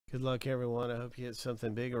Good luck, everyone. I hope you hit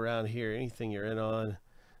something big around here. Anything you're in on,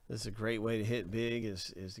 this is a great way to hit big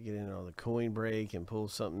is to get in on the coin break and pull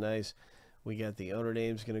something nice. We got the owner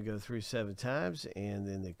names going to go through 7 times, and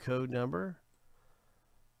then the code number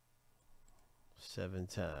 7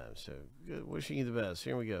 times. So good. Wishing you the best.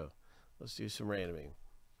 Here we go. Let's do some randoming.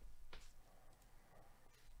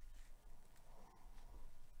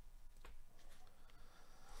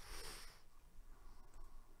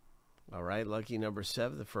 All right, lucky number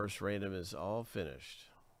 7. The first random is all finished.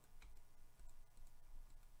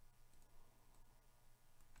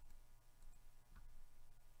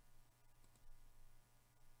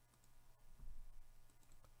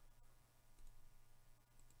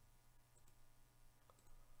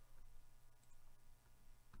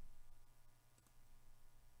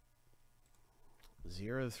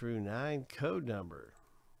 Zero through 9 code number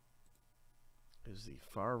is the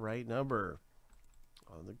far right number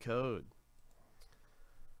on the code.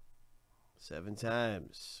 7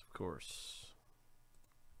 times, of course.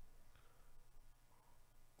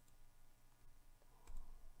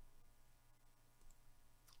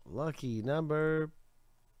 Lucky number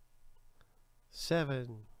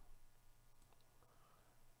 7.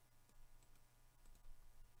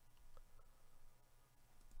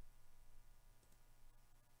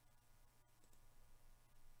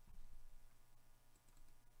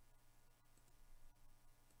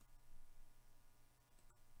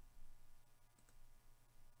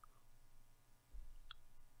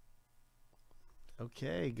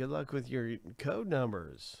 Okay, good luck with your code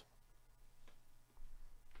numbers.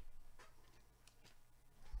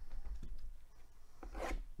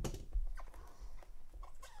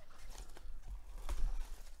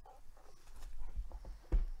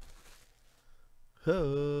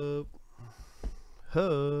 Hope.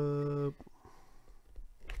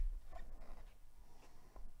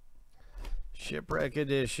 Shipwreck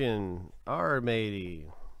edition, R80.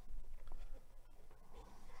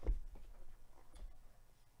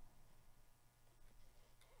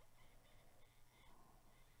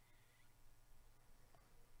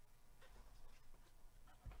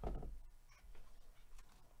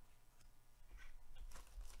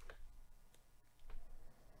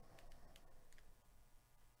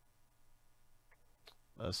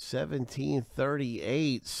 A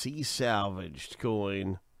 1738 sea salvaged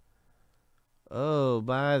coin. Oh,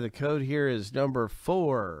 the code here is number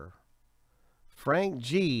 4. Frank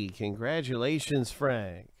G. Congratulations,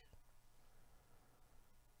 Frank.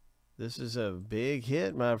 This is a big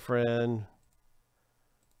hit, my friend.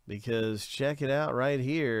 Because check it out right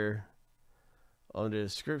here on the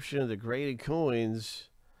description of the graded coins.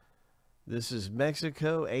 This is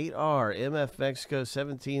Mexico 8R, MF Mexico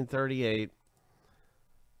 1738.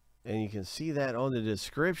 And you can see that on the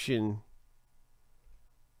description.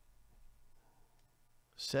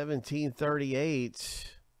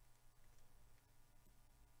 1738.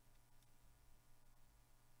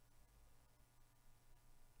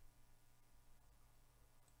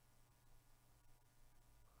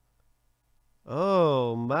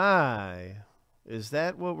 Oh my. Is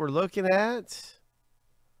that what we're looking at?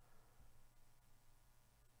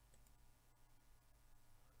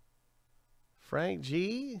 Frank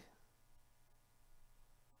G?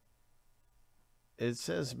 It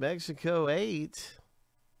says Mexico 8.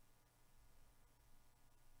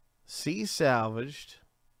 Sea salvaged.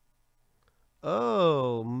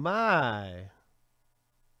 Oh my.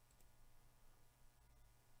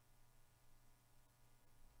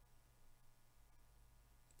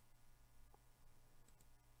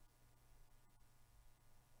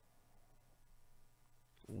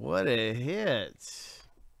 What a hit.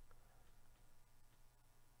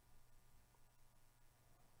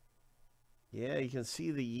 Yeah, you can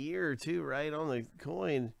see the year too, right on the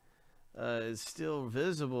coin. It's still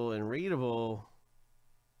visible and readable.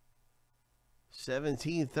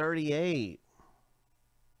 1738.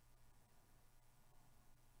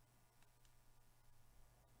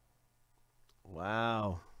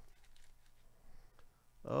 Wow.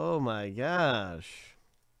 Oh my gosh.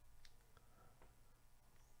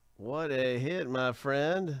 What a hit, my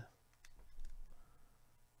friend.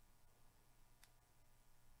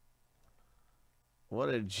 What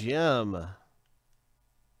a gem.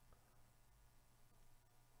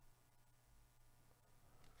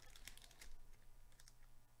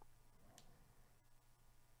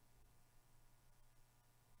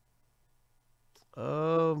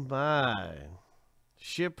 Oh my.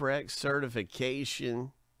 Shipwreck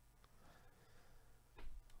certification.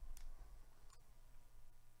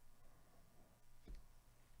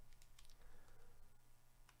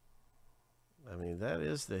 I mean, that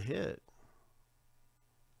is the hit.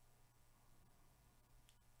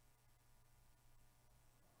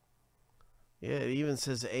 Yeah, it even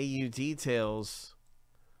says AU details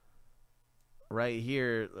right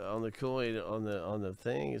here on the coin, on the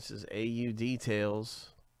thing. It says AU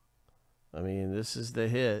details. I mean, this is the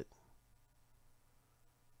hit,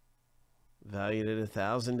 valued at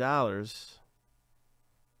 $1,000.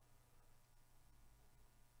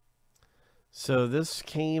 So this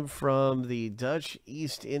came from the Dutch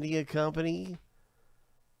East India Company.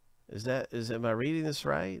 Am I reading this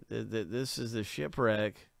right? This is the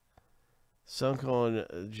Shipwreck, sunk on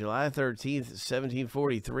July 13th,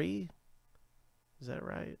 1743. Is that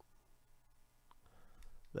right?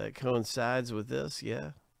 That coincides with this,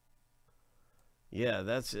 yeah. Yeah,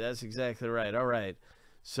 that's exactly right. All right.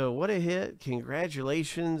 So what a hit.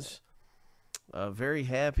 Congratulations. Very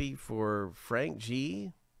happy for Frank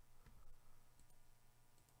G.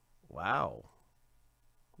 Wow.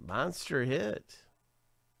 Monster hit.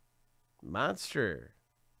 Monster.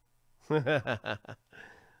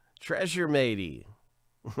 Treasure matey.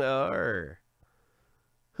 Arr.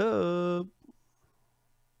 Hope.